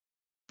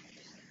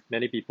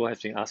Many people have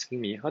been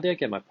asking me how did I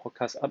get my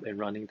podcast up and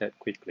running that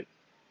quickly?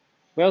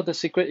 Well, the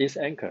secret is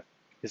Anchor.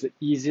 It's the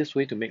easiest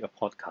way to make a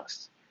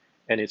podcast.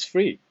 And it's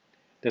free.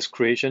 There's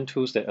creation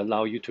tools that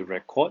allow you to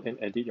record and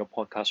edit your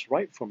podcast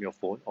right from your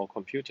phone or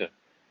computer.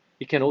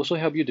 It can also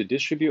help you to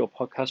distribute your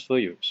podcast for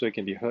you so it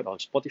can be heard on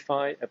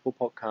Spotify, Apple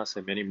Podcasts,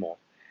 and many more.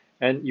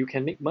 And you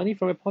can make money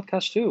from a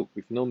podcast too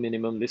with no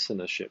minimum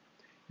listenership.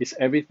 It's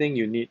everything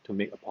you need to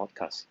make a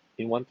podcast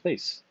in one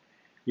place.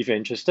 If you're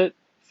interested,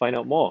 find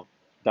out more.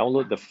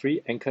 Download the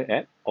free Anchor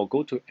app or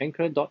go to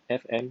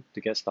anchor.fm to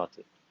get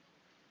started.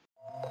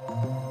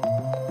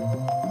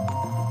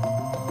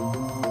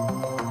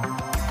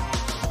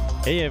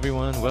 Hey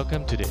everyone,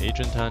 welcome to the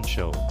Adrian Tan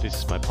Show. This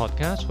is my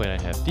podcast where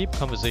I have deep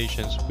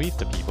conversations with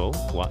the people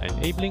who are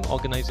enabling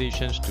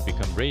organizations to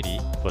become ready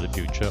for the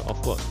future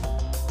of work.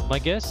 My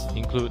guests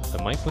include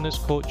a mindfulness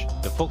coach,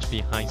 the folks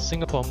behind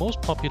Singapore's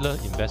most popular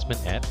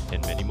investment app,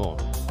 and many more.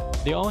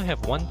 They all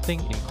have one thing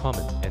in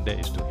common, and that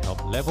is to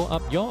help level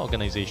up your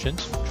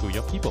organizations through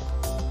your people.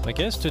 My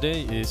guest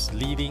today is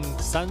leading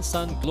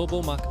Sansan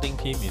global marketing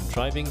team in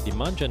driving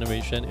demand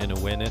generation and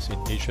awareness in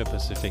Asia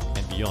Pacific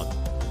and beyond.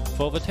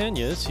 For over 10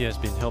 years, he has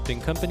been helping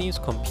companies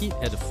compete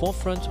at the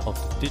forefront of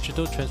the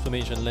digital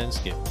transformation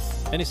landscape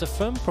and is a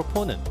firm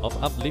proponent of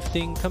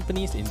uplifting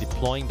companies in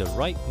deploying the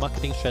right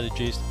marketing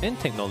strategies and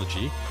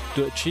technology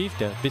to achieve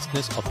their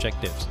business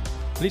objectives.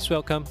 Please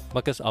welcome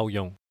Marcus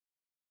Yong.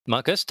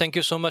 Marcus, thank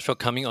you so much for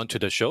coming onto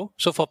the show.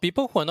 So for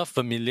people who are not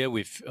familiar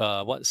with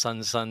what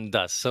Sansan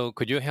does, so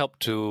could you help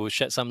to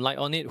shed some light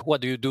on it? What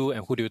do you do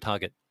and who do you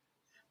target?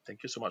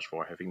 Thank you so much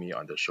for having me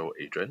on the show,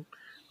 Adrian.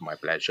 My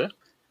pleasure.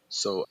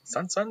 So,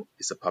 Sansan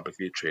is a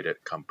publicly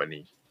traded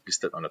company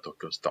listed on the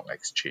Tokyo Stock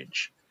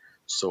Exchange.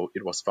 So,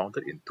 it was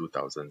founded in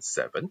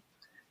 2007,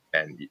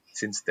 and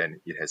since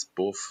then, it has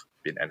both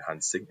been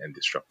enhancing and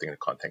disrupting the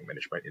content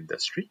management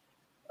industry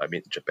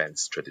amid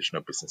Japan's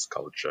traditional business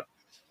culture.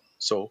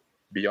 So,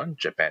 beyond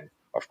Japan,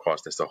 of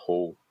course, there's a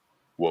whole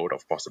world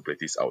of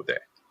possibilities out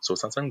there. So,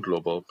 Sansan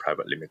Global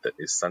Private Limited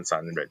is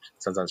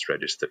Sansan's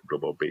registered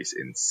global base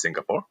in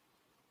Singapore,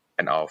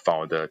 and our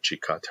founder,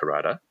 Chika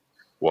Terada,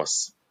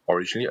 was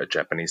originally a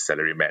Japanese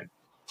salaryman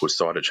who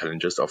saw the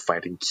challenges of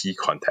finding key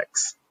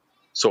contacts.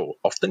 So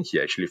often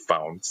he actually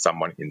found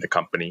someone in the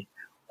company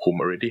whom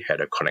already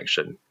had a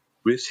connection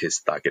with his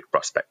target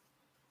prospect.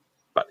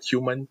 But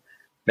human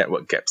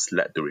network gaps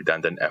led to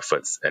redundant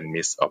efforts and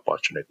missed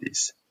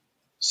opportunities.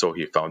 So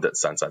he founded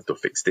Sansan to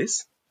fix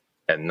this.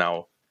 And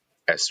now,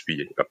 as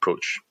we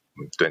approach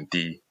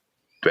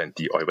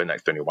 2020 or even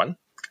like 21,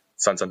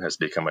 Sansan has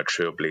become a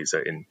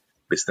trailblazer in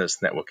business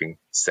networking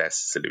SaaS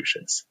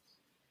solutions.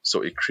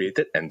 So it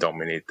created and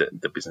dominated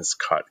the business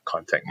card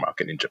contact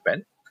market in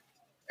Japan.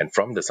 And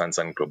from the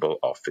Sansan Global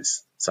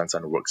Office,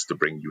 Sansan works to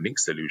bring unique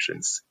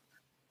solutions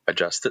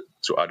adjusted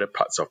to other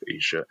parts of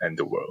Asia and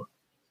the world.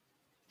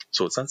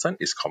 So Sansan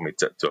is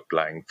committed to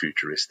applying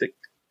futuristic,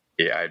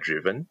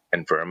 AI-driven,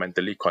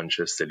 environmentally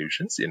conscious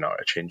solutions in our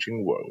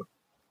changing world.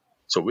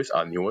 So with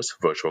our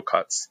newest virtual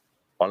cards,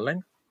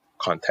 online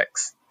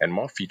contacts, and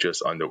more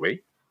features on the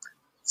way,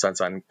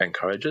 Sansan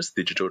encourages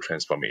digital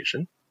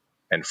transformation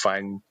and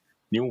find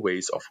new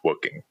ways of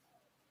working.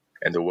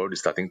 And the world is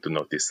starting to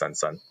notice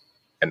Sansan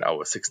and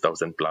our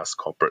 6,000 plus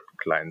corporate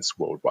clients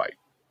worldwide.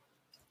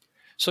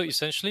 So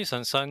essentially,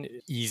 Sansan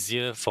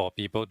easier for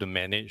people to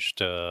manage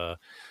the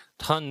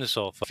tons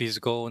of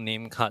physical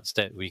name cards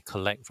that we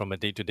collect from a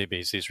day-to-day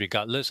basis,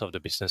 regardless of the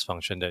business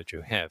function that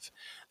you have.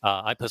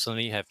 I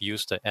personally have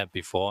used the app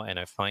before and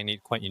I find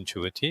it quite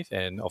intuitive.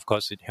 And of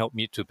course, it helped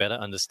me to better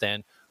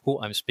understand who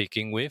I'm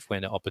speaking with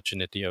when the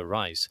opportunity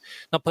arises.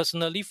 Now,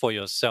 personally for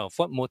yourself,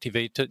 what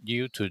motivated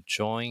you to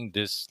join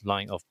this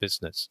line of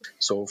business?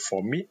 So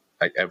for me,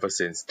 ever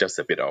since, just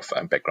a bit of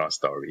a background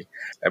story,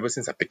 ever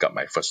since I picked up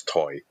my first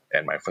toy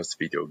and my first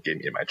video game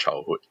in my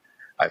childhood,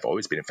 I've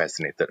always been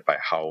fascinated by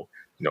how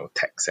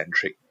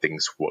tech-centric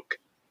things work.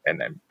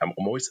 And I'm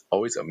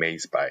always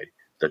amazed by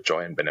the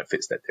joy and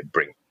benefits that they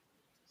bring.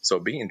 So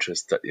being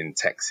interested in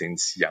tech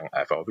since young,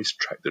 I've always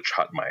tried to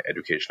chart my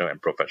educational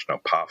and professional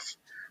path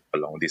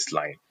along this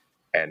line.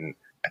 And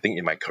I think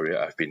in my career,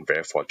 I've been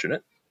very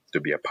fortunate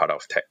to be a part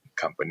of tech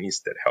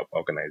companies that help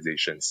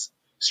organizations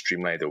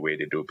streamline the way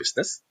they do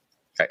business,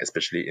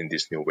 especially in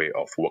this new way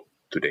of work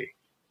today.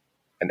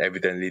 And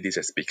evidently, this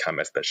has become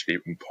especially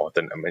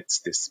important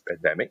amidst this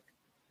pandemic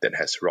that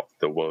has rocked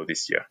the world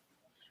this year.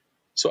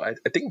 So I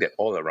think that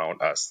all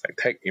around us,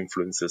 tech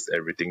influences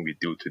everything we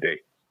do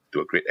today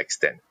to a great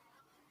extent.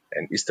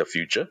 And it's the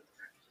future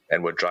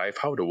and will drive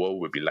how the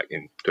world will be like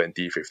in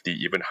 20, 50,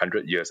 even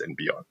 100 years and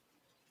beyond.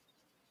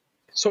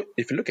 So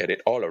if you look at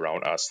it all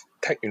around us,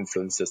 tech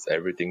influences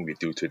everything we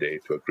do today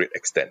to a great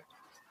extent.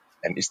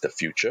 And it's the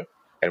future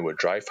and will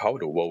drive how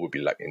the world will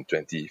be like in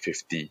 20,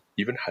 50,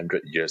 even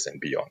 100 years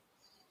and beyond.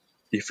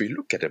 If we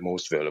look at the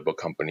most valuable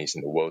companies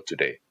in the world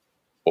today,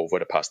 over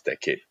the past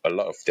decade, a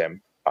lot of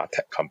them are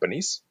tech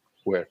companies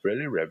who have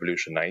really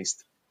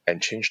revolutionized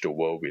and changed the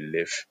world we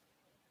live,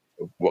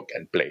 work,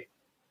 and play.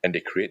 And they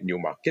create new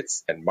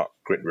markets and mark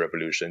great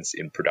revolutions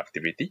in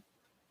productivity,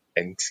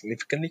 and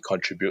significantly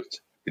contribute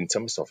in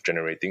terms of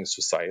generating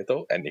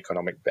societal and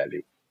economic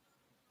value.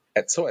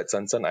 At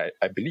Sansan,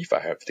 I believe I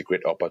have the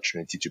great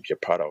opportunity to be a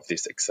part of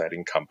this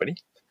exciting company,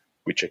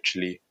 which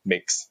actually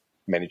makes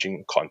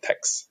managing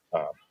contacts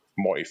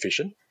more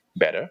efficient,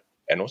 better,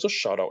 and also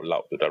shout out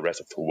loud to the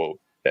rest of the world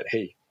that,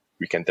 hey,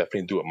 we can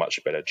definitely do a much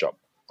better job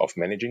of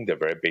managing the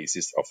very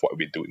basis of what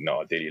we do in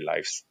our daily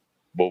lives,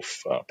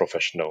 both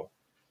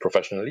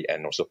professionally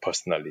and also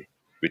personally,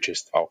 which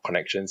is our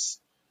connections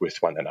with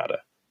one another.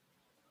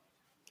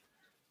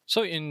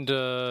 So, in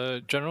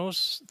the general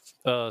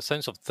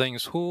sense of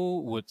things,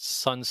 who would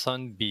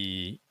Sansan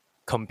be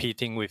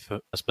competing with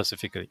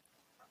specifically?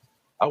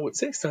 I would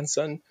say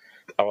Sansan,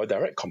 our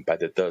direct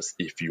competitors,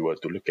 if you were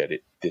to look at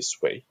it this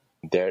way,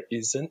 there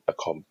isn't a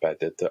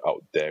competitor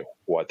out there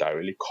who are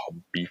directly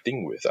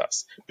competing with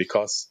us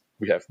because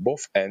we have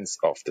both ends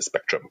of the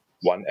spectrum.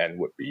 One end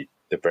would be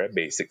the very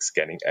basic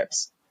scanning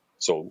apps.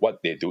 So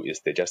what they do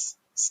is they just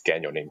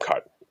scan your name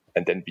card,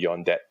 and then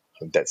beyond that,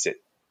 that's it.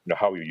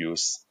 How you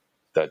use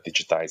the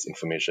digitized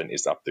information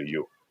is up to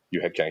you.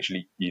 You can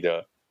actually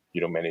either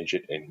manage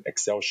it in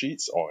Excel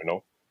sheets or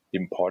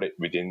import it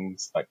within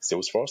like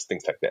Salesforce,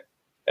 things like that.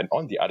 And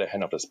on the other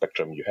hand of the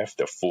spectrum, you have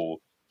the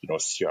full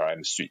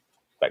CRM suite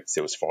like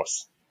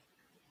Salesforce.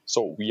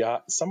 So we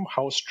are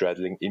somehow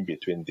straddling in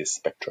between this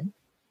spectrum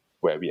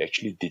where we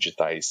actually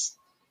digitize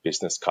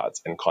business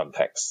cards and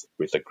contacts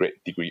with a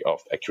great degree of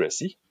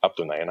accuracy, up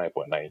to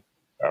 99.9%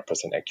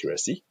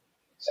 accuracy.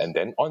 And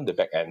then on the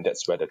back end,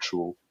 that's where the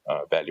true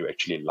value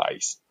actually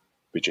lies,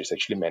 which is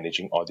actually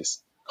managing all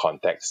these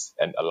contacts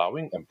and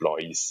allowing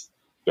employees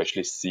to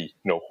actually see,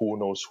 who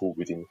knows who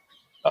within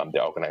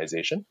their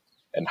organization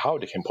and how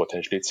they can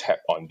potentially tap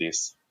on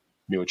these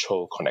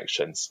mutual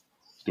connections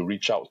to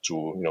reach out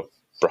to,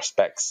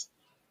 prospects,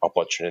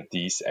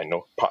 opportunities, and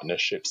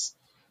partnerships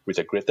with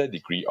a greater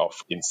degree of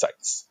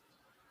insights,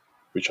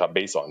 which are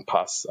based on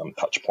past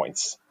touch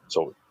points.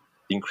 So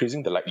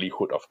increasing the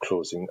likelihood of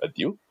closing a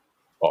deal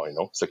or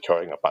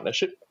securing a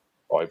partnership,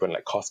 or even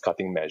like cost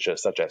cutting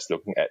measures such as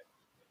looking at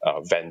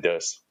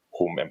vendors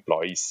whom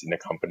employees in the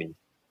company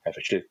have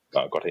actually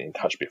gotten in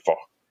touch before.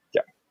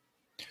 Yeah.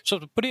 So,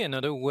 to put it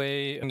another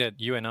way, that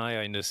you and I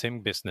are in the same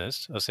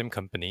business, or same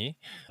company,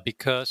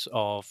 because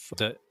of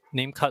the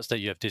name cards that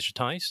you have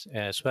digitized,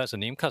 as well as the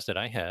name cards that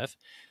I have,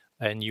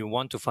 and you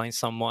want to find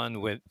someone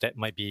with that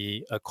might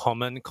be a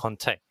common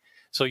contact.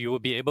 So you will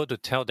be able to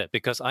tell that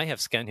because I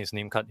have scanned his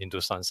name card into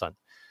Sansan.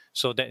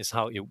 So that is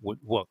how it would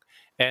work.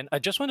 And I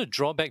just want to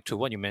draw back to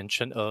what you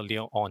mentioned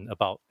earlier on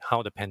about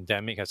how the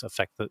pandemic has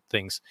affected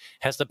things.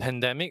 Has the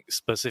pandemic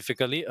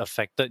specifically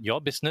affected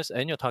your business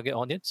and your target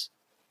audience?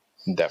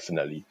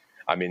 Definitely.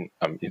 I mean,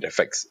 it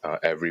affects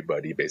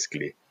everybody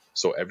basically.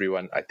 So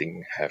everyone, I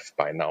think, have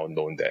by now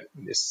known that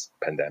this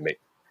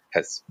pandemic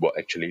will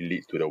actually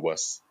lead to the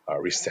worst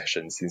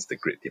recession since the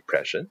Great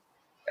Depression,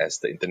 as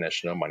the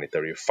International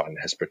Monetary Fund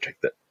has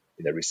projected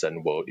in the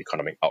recent World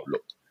Economic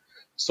Outlook.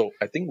 So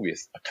I think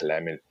with a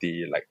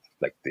calamity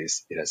like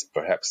this, it has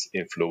perhaps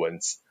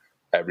influenced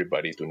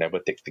everybody to never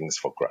take things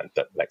for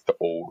granted, like the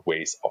old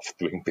ways of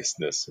doing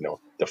business,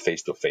 the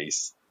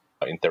face-to-face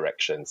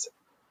interactions,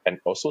 and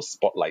also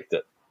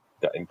spotlighted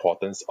the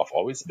importance of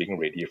always being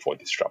ready for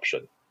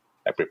disruption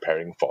and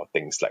preparing for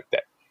things like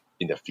that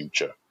in the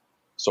future.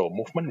 So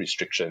movement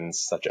restrictions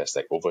such as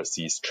like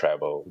overseas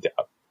travel, they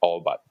are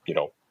all but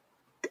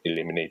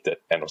eliminated,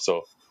 and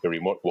also the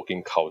remote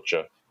working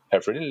culture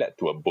have really led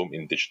to a boom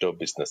in digital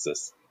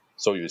businesses.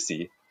 So you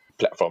see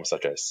platforms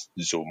such as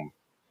Zoom,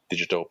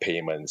 digital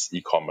payments,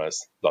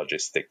 e-commerce,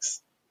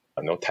 logistics,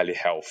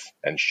 telehealth,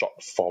 and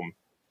short form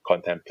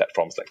content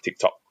platforms like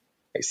TikTok,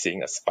 like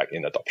seeing a spike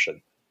in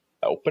adoption,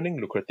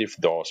 opening lucrative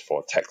doors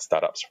for tech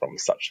startups from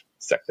such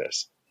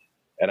sectors.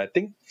 And I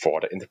think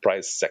for the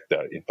enterprise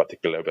sector in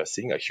particular, we're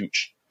seeing a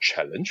huge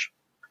challenge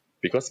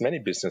because many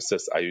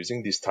businesses are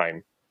using this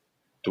time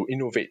to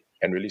innovate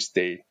and really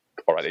stay,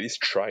 or at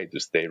least try to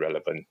stay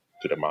relevant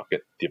to the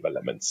market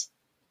developments.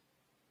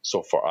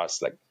 So for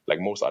us, like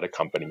most other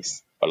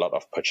companies, a lot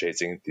of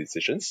purchasing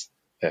decisions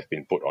have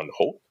been put on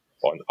hold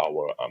on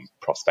our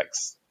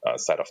prospects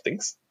side of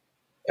things,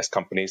 as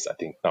companies I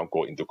think now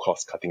go into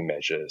cost cutting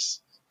measures,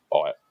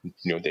 or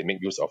they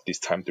make use of this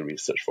time to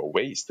research for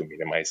ways to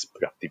minimize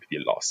productivity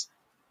loss.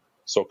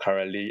 So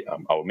currently,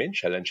 our main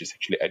challenge is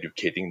actually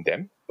educating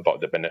them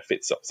about the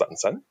benefits of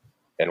Sansan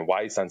and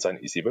why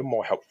Sansan is even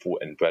more helpful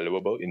and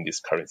valuable in this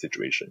current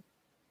situation,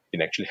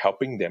 in actually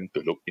helping them to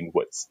look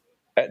inwards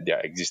at their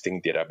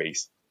existing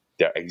database,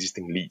 their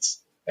existing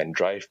leads, and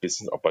drive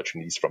business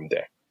opportunities from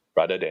there,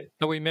 rather than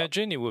I would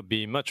imagine it would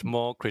be much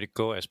more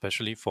critical,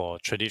 especially for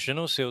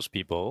traditional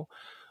salespeople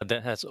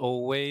that has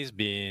always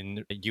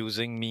been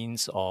using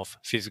means of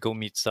physical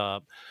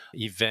meetup,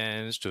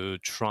 events to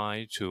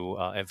try to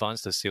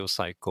advance the sales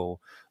cycle.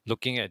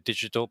 Looking at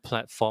digital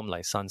platform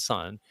like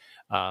Sansan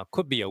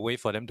could be a way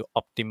for them to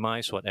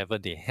optimize whatever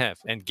they have.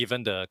 And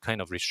given the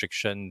kind of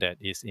restriction that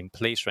is in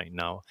place right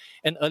now,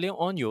 and earlier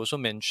on, you also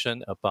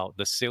mentioned about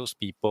the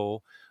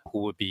salespeople who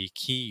would be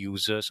key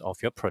users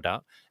of your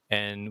product.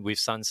 and with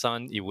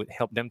Sansan, it would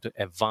help them to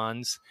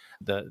advance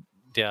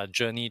their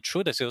journey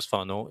through the sales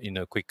funnel in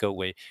a quicker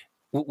way.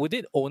 Would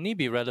it only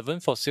be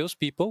relevant for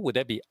salespeople? Would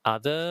there be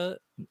other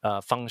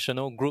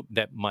functional group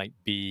that might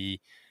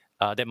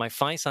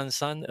find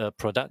Sansan a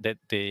product that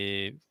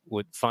they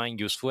would find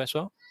useful as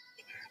well?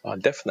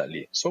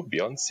 Definitely. So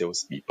beyond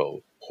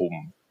salespeople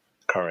whom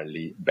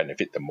currently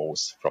benefit the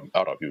most from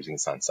out of using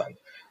Sansan,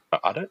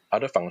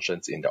 other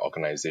functions in the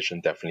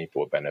organization definitely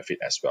will benefit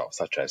as well,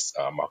 such as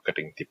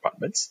marketing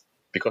departments.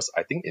 Because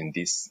I think in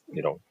this,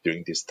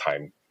 during this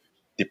time,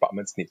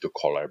 departments need to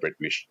collaborate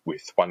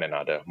with one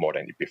another more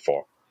than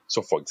before.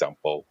 So, for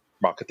example,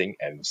 marketing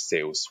and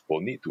sales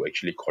will need to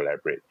actually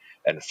collaborate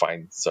and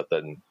find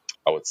certain,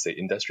 I would say,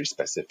 industry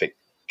specific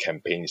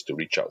campaigns to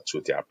reach out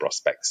to their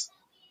prospects.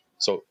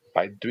 So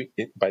by doing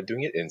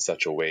it in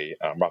such a way,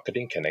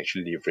 marketing can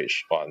actually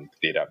leverage on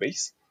the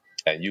database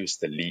and use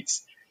the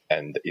leads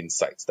and the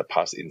insights, the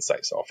past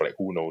insights of like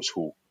who knows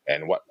who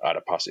and what are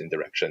the past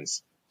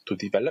interactions to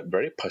develop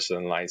very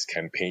personalized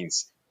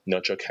campaigns,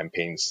 nurture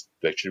campaigns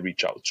to actually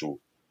reach out to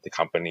the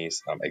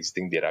company's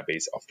existing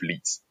database of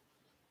leads.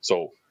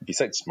 So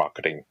besides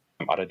marketing,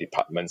 other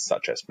departments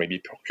such as maybe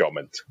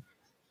procurement,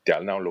 they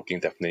are now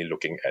definitely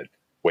looking at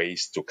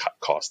ways to cut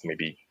costs,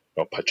 maybe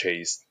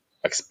purchase,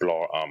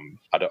 explore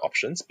other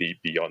options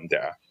beyond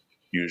their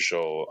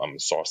usual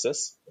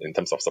sources in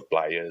terms of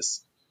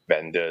suppliers,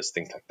 vendors,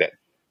 things like that.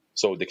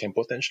 So they can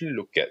potentially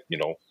look at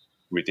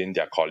within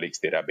their colleagues'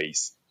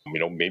 database,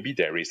 maybe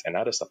there is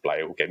another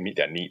supplier who can meet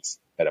their needs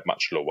at a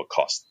much lower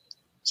cost.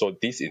 So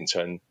this in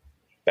turn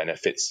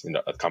benefits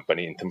a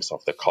company in terms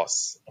of the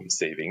cost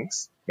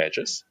savings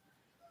measures.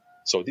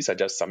 So these are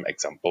just some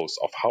examples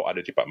of how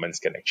other departments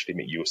can actually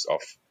make use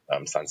of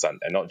Sansan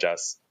and not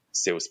just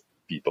sales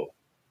people.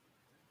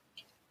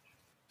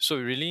 So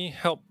it really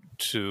helped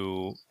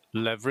to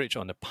leverage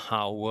on the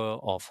power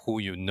of who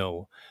you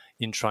know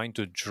in trying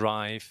to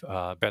drive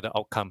a better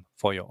outcome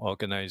for your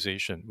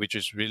organization, which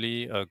is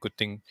really a good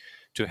thing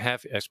to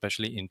have,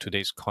 especially in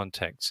today's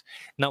context.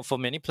 Now, for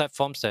many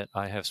platforms that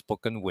I have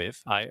spoken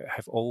with, I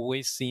have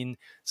always seen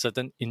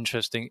certain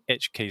interesting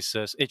edge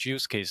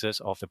use cases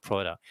of the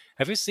product.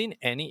 Have you seen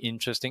any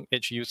interesting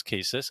edge use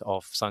cases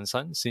of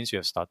Sansan since you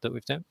have started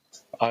with them?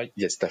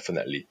 Yes,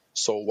 definitely.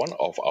 So one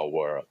of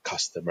our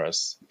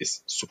customers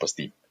is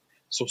SuperSteam.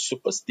 So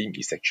SuperSteam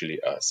is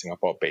actually a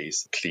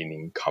Singapore-based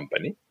cleaning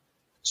company.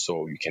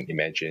 So you can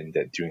imagine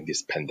that during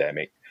this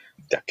pandemic,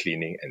 their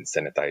cleaning and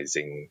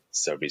sanitizing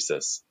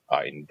services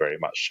are in very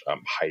much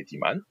high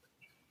demand.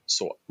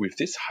 So with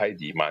this high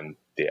demand,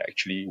 they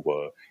actually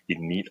were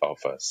in need of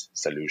a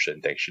solution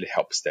that actually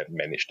helps them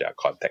manage their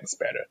contacts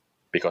better.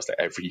 Because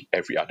like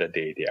every other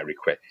day they are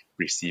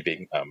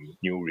receiving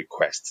new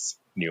requests,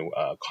 new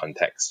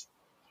contacts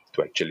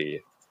to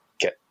actually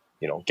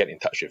get in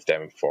touch with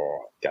them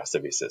for their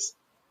services.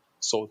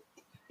 So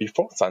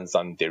before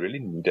Sansan, they really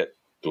needed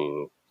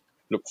to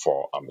look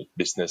for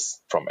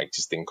business from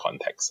existing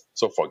contacts.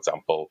 So for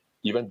example,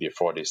 even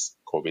before this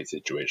COVID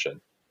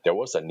situation, there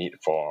was a need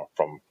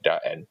from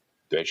their end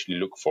to actually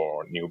look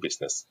for new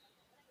business.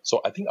 So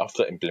I think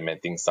after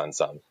implementing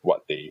Sansan,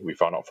 what we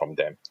found out from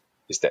them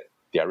is that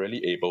they are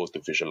really able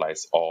to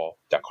visualize all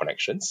their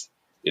connections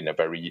in a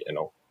very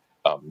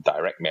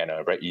direct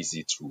manner, very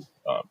easy to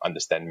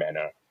understand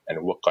manner,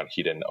 and work on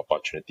hidden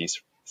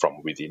opportunities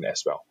from within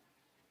as well.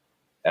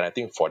 And I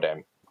think for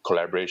them,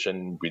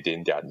 collaboration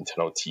within their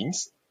internal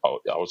teams are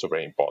also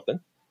very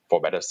important for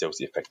better sales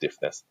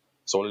effectiveness.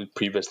 So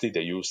previously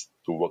they used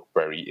to work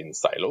very in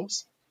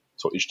silos.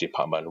 So each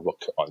department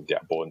worked on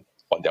their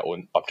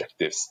own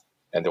objectives,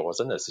 and there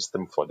wasn't a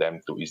system for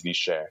them to easily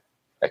share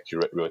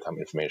accurate real-time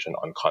information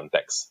on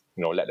contacts,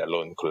 let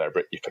alone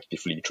collaborate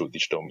effectively through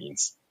digital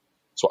means.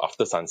 So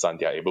after Sansan,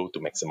 they are able to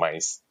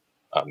maximize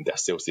their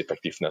sales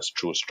effectiveness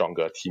through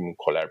stronger team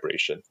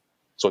collaboration.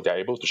 So they're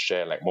able to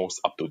share like most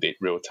up-to-date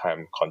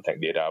real-time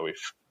contact data with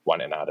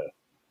one another.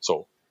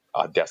 So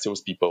their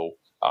salespeople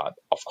are,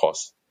 of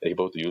course,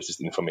 able to use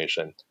this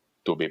information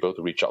to be able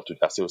to reach out to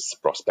their sales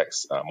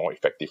prospects more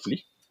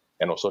effectively.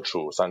 And also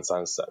through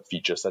Sansan's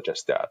features such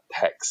as their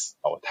tags,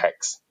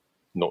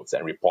 notes,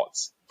 and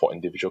reports for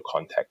individual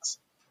contacts.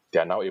 They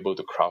are now able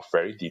to craft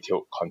very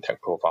detailed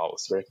contact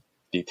profiles, very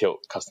detailed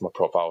customer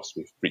profiles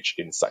with rich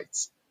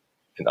insights,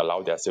 and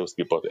allow their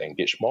salespeople to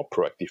engage more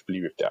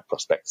proactively with their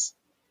prospects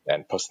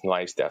and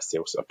personalize their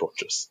sales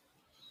approaches.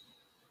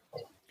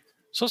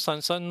 So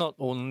Sansan not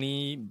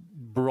only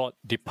brought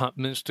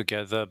departments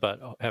together, but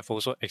have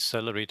also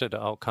accelerated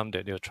the outcome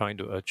that you're trying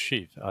to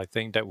achieve. I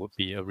think that would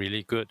be a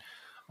really good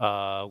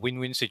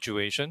win-win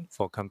situation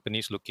for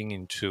companies looking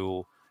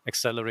into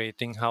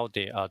accelerating how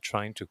they are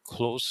trying to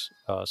close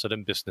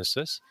certain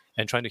businesses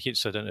and trying to hit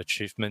certain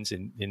achievements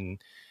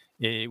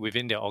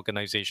within their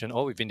organization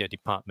or within their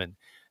department.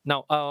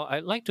 Now,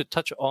 I'd like to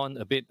touch on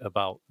a bit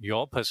about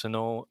your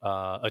personal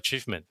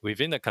achievement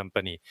within the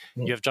company.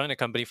 You have joined the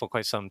company for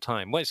quite some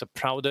time. What is the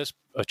proudest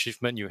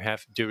achievement you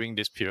have during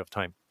this period of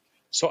time?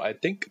 So I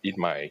think in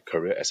my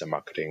career as a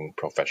marketing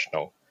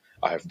professional,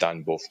 I have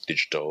done both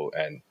digital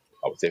and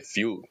I would say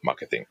field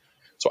marketing.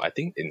 So I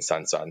think in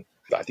Sansan,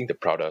 I think the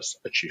proudest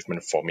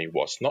achievement for me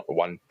was not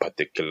one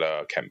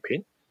particular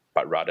campaign,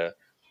 but rather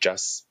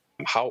just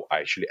how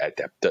I actually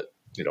adapted,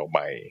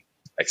 my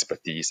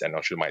expertise and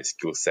actually my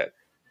skill set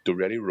to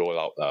really roll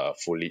out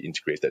fully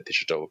integrated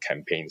digital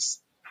campaigns,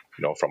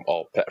 from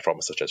all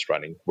platforms such as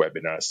running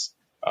webinars,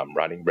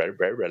 running very,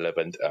 very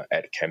relevant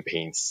ad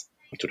campaigns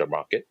to the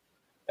market,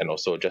 and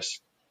also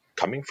just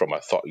coming from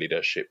a thought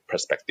leadership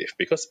perspective,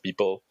 because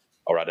people,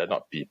 or rather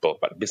not people,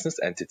 but business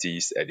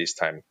entities at this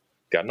time,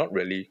 they are not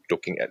really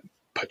looking at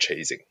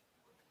purchasing.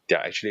 They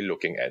are actually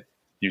looking at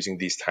using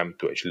this time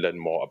to actually learn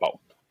more about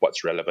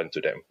what's relevant to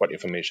them, what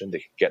information they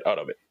can get out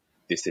of it,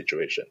 this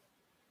situation.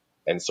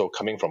 And so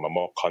coming from a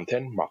more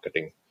content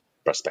marketing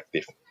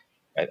perspective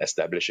and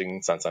establishing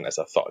Sansan as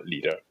a thought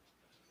leader.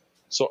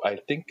 So I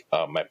think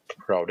my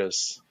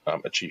proudest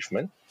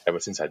achievement ever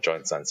since I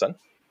joined Sansan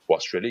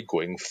was really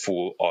going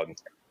full on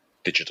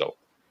digital,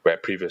 where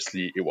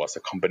previously it was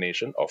a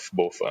combination of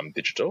both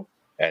digital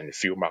and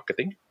field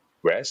marketing,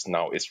 whereas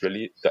now it's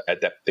really the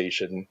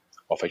adaptation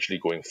of actually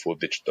going full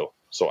digital.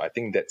 So I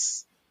think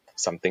that's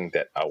something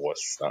that I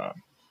was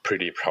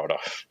pretty proud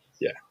of.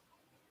 Yeah.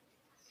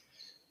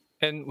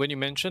 And when you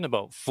mentioned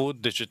about full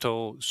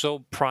digital,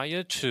 so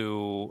prior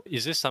to,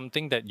 is this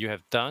something that you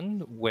have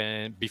done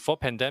when before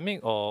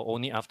pandemic or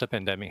only after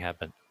pandemic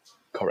happened?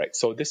 Correct.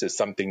 So this is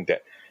something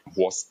that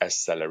was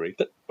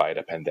accelerated by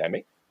the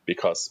pandemic,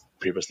 because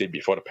previously,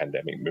 before the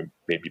pandemic,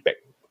 maybe back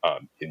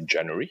in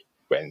January,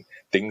 when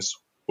things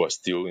were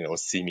still,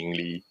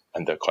 seemingly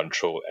under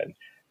control and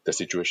the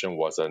situation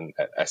wasn't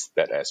as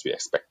bad as we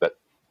expected,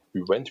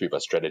 we went with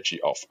a strategy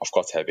of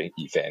course, having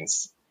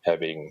events,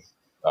 having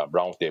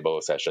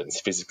roundtable sessions,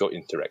 physical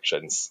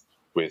interactions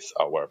with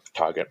our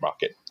target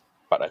market.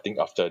 But I think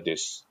after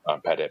this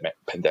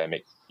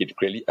pandemic, it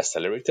really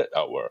accelerated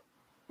our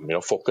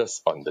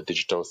focus on the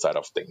digital side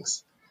of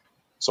things.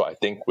 So I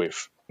think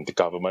with the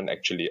government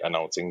actually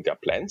announcing their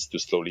plans to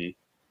slowly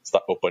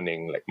start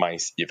opening like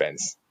MICE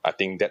events, I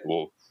think that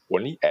will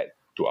only add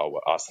to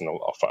our arsenal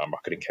of our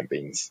marketing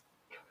campaigns.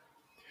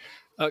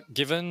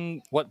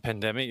 Given what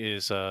pandemic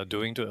is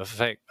doing to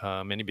affect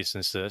many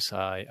businesses,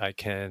 I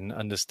can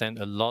understand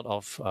a lot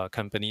of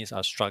companies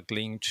are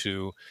struggling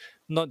to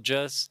not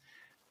just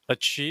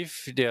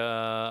achieve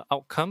their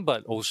outcome,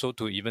 but also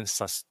to even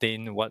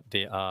sustain what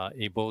they are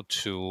able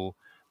to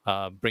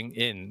bring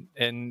in.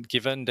 And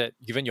given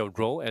your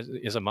role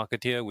as a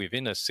marketeer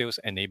within a sales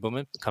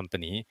enablement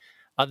company,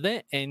 are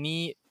there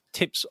any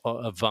tips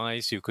or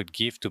advice you could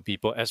give to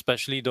people,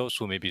 especially those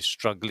who may be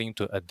struggling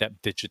to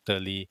adapt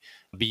digitally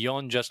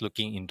beyond just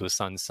looking into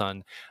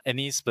Sansan?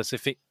 Any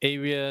specific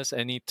areas,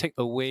 any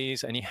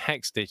takeaways, any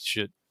hacks they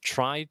should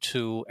try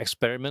to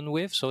experiment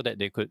with so that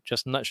they could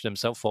just nudge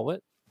themselves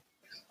forward?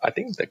 I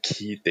think the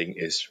key thing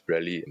is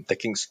really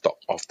taking stock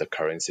of the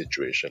current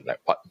situation,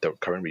 like what the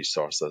current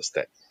resources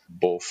that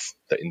both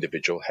the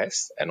individual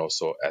has and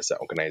also as an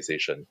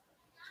organization.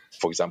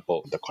 For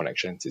example, the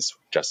connections is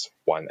just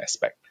one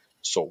aspect.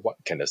 So what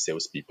can the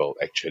salespeople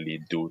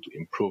actually do to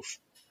improve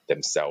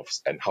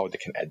themselves and how they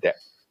can adapt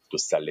to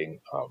selling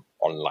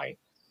online?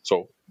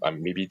 So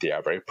maybe they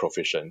are very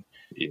proficient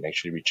in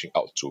actually reaching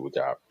out to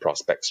their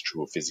prospects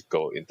through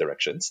physical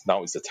interactions.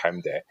 Now is the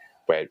time there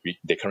where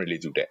they can't really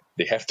do that.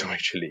 They have to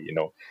actually,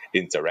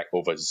 interact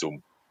over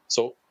Zoom.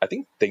 So I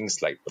think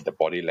things like the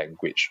body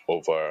language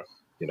over,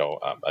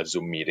 a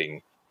Zoom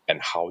meeting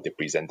and how they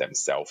present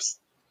themselves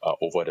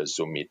over the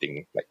Zoom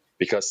meeting, like,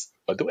 because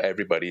although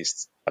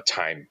everybody's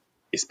time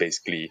is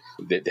basically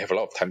they have a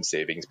lot of time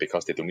savings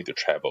because they don't need to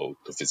travel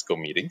to physical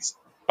meetings.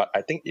 But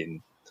I think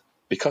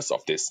because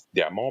of this,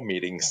 there are more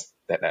meetings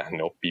that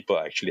people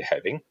are actually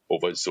having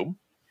over Zoom,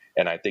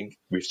 and I think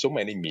with so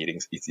many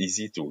meetings, it's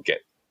easy to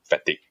get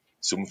fatigue,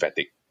 Zoom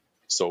fatigue.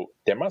 So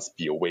there must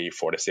be a way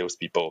for the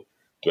salespeople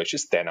to actually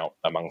stand out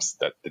amongst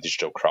the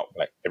digital crowd.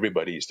 Like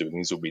everybody is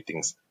doing Zoom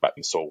meetings, but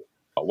so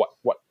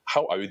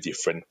how are you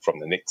different from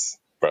the next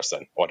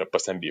person or the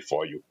person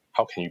before you?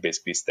 How can you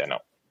basically stand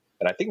out?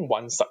 And I think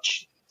one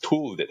such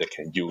tool that they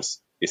can use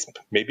is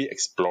maybe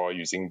explore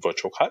using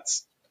virtual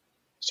cards.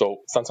 So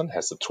Sansan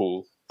has a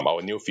tool,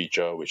 our new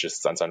feature, which is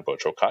Sansan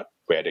Virtual Card,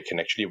 where they can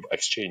actually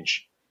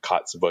exchange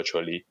cards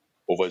virtually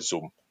over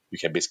Zoom. You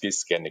can basically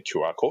scan the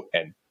QR code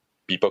and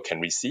people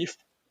can receive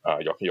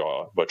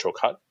your virtual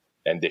card,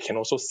 and they can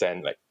also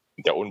send like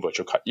their own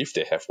virtual card if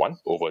they have one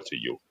over to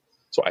you.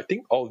 So I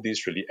think all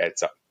this really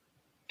adds up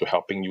to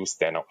helping you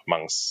stand out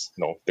amongst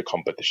the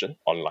competition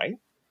online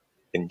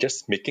and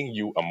just making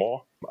you a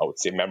more, I would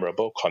say,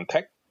 memorable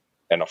contact.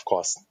 And of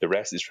course, the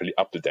rest is really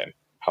up to them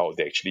how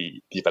they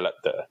actually develop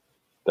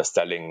the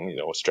selling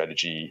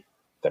strategy,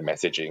 the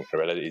messaging,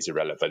 and whether it is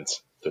relevant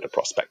to the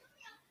prospect.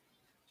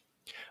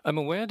 I'm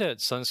aware that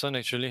Sansan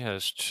actually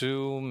has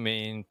two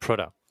main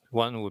products.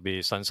 One would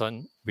be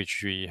Sansan,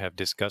 which we have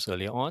discussed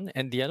earlier on,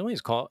 and the other one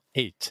is called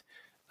Eight.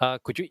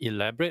 Could you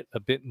elaborate a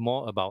bit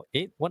more about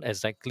Eight? What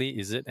exactly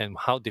is it, and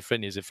how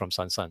different is it from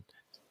Sansan?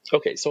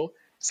 Okay, so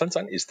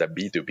Sansan is the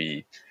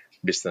B2B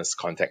business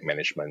contact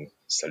management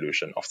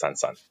solution of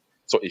Sansan.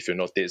 So if you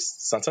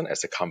notice, Sansan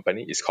as a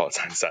company is called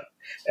Sansan,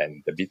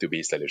 and the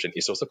B2B solution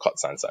is also called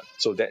Sansan.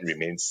 So that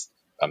remains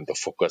the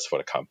focus for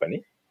the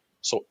company.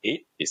 So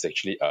 8 is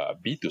actually a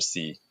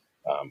B2C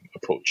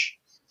approach.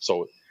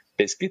 So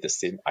basically the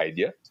same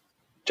idea,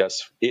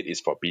 just 8 is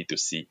for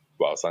B2C,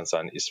 while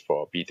Sansan is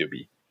for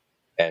B2B.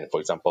 And for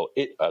example,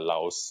 8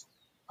 allows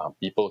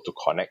people to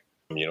connect,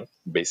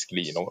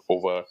 basically,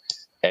 over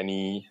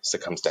any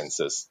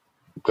circumstances,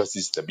 because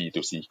this is the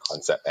B2C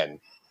concept. And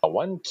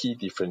one key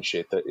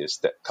differentiator is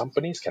that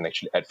companies can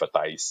actually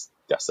advertise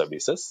their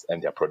services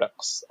and their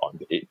products on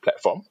the 8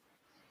 platform,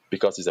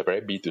 because it's a very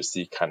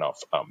B2C kind of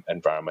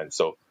environment.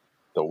 So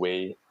the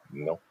way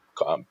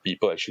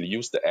people actually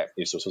use the app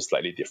is also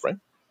slightly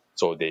different.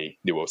 So they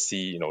will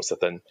see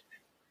certain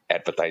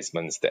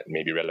advertisements that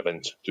may be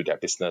relevant to their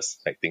business,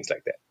 like things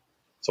like that.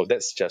 So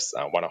that's just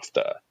one of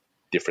the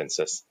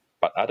differences.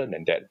 But other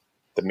than that,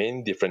 the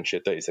main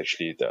differentiator is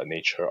actually the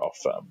nature of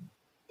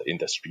the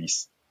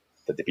industries,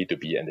 the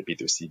B2B and the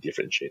B2C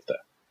differentiator.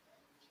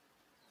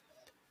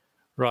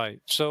 Right.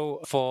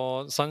 So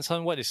for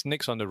Sansan, what is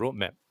next on the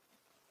roadmap?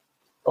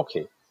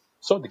 Okay.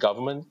 So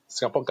the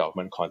Singapore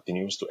government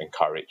continues to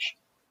encourage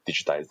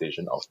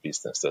digitization of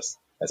businesses,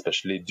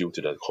 especially due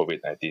to the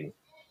COVID-19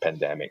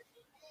 pandemic.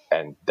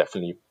 And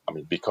definitely,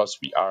 because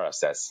we are a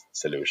SaaS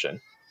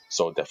solution,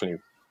 so definitely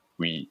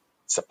we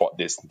support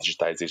this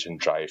digitization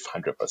drive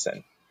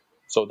 100%.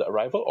 So the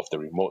arrival of the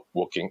remote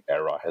working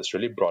era has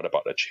really brought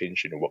about a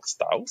change in work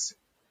styles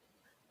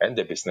and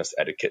the business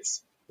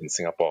etiquettes in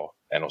Singapore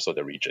and also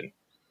the region.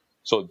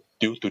 So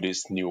due to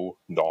this new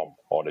norm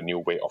or the new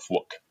way of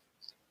work,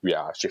 we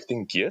are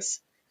shifting gears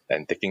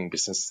and taking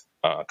business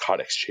card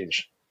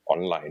exchange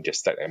online,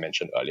 just like I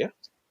mentioned earlier.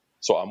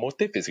 So our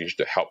motive is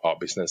actually to help our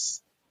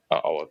business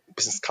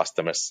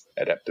customers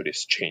adapt to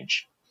this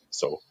change.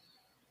 So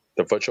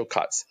the virtual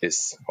cards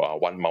is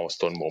one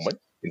milestone moment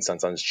in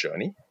Sansan's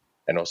journey,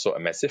 and also a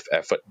massive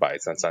effort by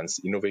Sansan's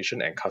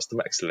innovation and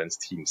customer excellence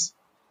teams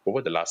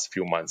over the last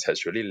few months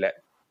has really led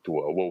to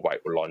a worldwide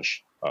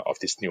launch of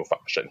this new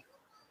function.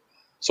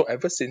 So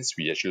ever since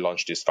we actually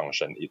launched this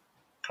function, it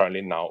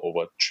currently now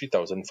over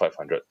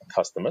 3,500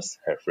 customers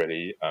have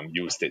really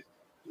used it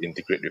to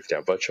integrate with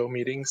their virtual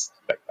meetings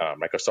like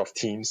Microsoft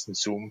Teams,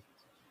 Zoom,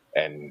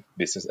 and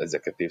business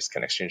executives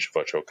can exchange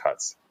virtual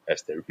cards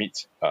as they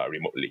meet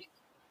remotely.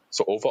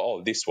 So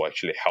overall, this will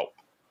actually help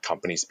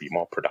companies be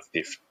more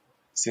productive,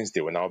 since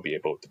they will now be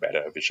able to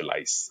better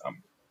visualize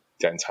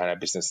their entire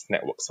business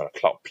networks on a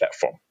cloud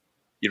platform,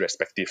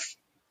 irrespective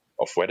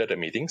of whether the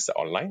meetings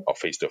are online or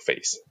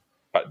face-to-face.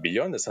 But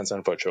beyond the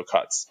Sansan virtual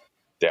cards,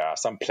 there are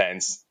some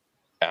plans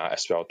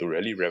as well to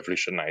really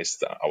revolutionize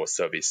our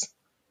service.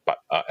 But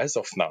as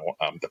of now,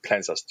 the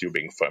plans are still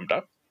being firmed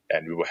up,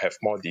 and we will have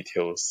more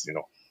details,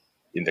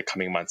 in the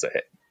coming months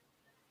ahead.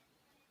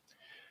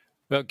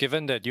 Well,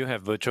 given that you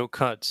have virtual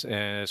cards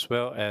as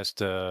well as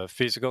the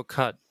physical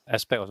card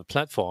aspect of the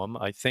platform,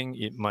 I think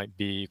it might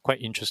be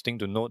quite interesting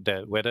to note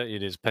that whether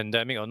it is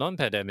pandemic or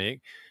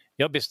non-pandemic,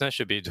 your business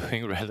should be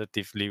doing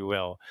relatively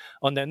well.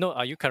 On that note,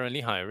 are you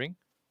currently hiring?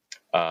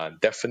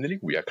 Definitely,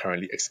 we are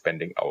currently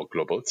expanding our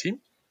global team,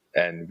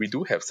 and we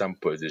do have some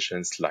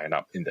positions lined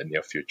up in the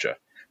near future.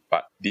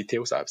 But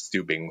details are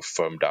still being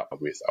firmed up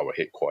with our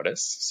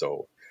headquarters.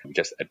 So we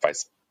just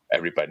advise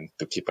everybody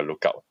to keep a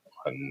lookout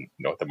on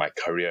the My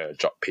Career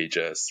job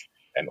pages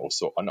and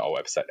also on our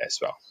website as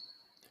well.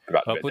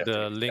 But I'll put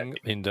the link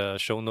in the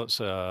show notes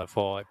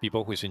for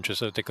people who is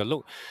interested to take a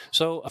look.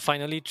 So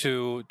finally,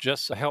 to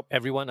just help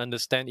everyone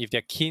understand, if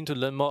they're keen to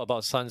learn more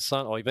about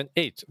Sansan or even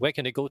 8, where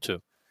can they go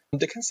to?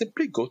 They can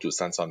simply go to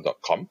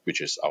sansan.com,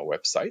 which is our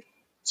website.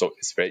 So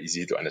it's very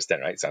easy to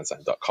understand, right?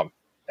 Sansan.com.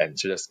 And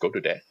so just go to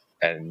there.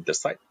 And the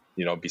site,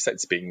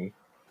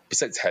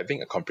 besides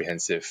having a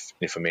comprehensive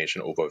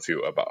information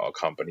overview about our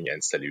company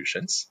and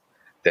solutions,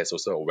 there's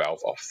also a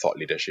wealth of thought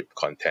leadership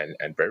content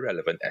and very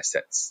relevant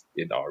assets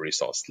in our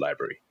resource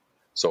library.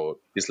 So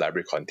this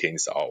library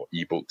contains our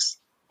ebooks,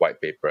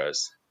 white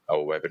papers, our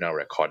webinar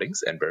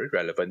recordings, and very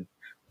relevant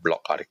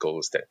blog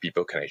articles that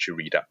people can actually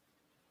read up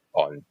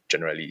on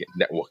generally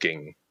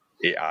networking,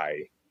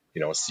 AI,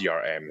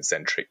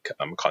 CRM-centric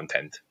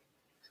content.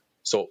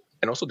 So,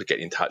 and also to get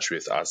in touch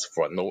with us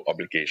for no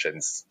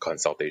obligations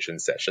consultation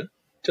session,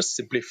 just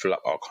simply fill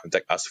up our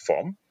contact us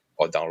form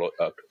or download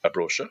a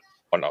brochure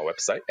on our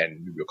website,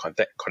 and we will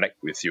connect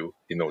with you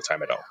in no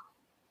time at all.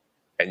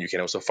 And you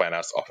can also find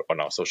us on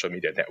our social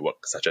media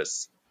networks such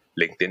as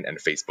LinkedIn and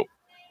Facebook.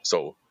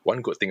 So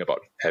one good thing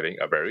about having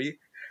a very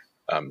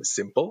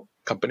simple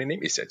company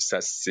name is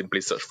just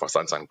simply search for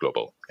Sansan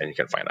Global and you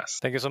can find us.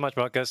 Thank you so much,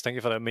 Marcus. Thank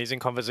you for the amazing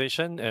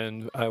conversation.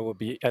 And I will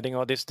be adding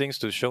all these things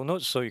to show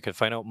notes so you can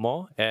find out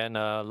more. And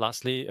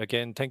lastly,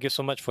 again, thank you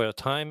so much for your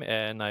time.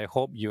 And I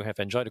hope you have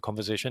enjoyed the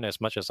conversation as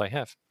much as I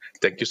have.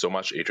 Thank you so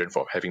much, Adrian,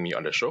 for having me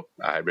on the show.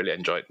 I really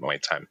enjoyed my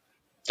time.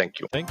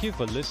 Thank you. Thank you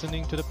for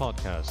listening to the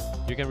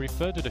podcast. You can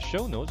refer to the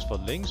show notes for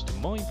links to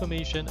more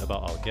information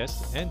about our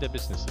guests and their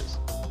businesses.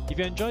 If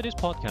you enjoyed this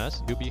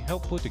podcast, it would be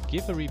helpful to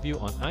give a review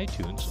on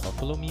iTunes or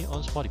follow me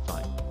on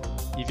Spotify.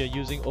 If you're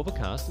using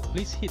Overcast,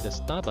 please hit the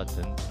star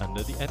button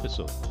under the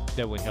episode.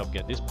 That will help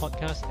get this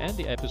podcast and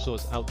the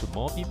episodes out to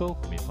more people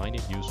who may find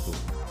it useful.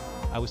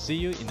 I will see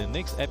you in the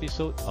next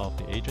episode of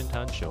The Adrian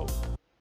Tan Show.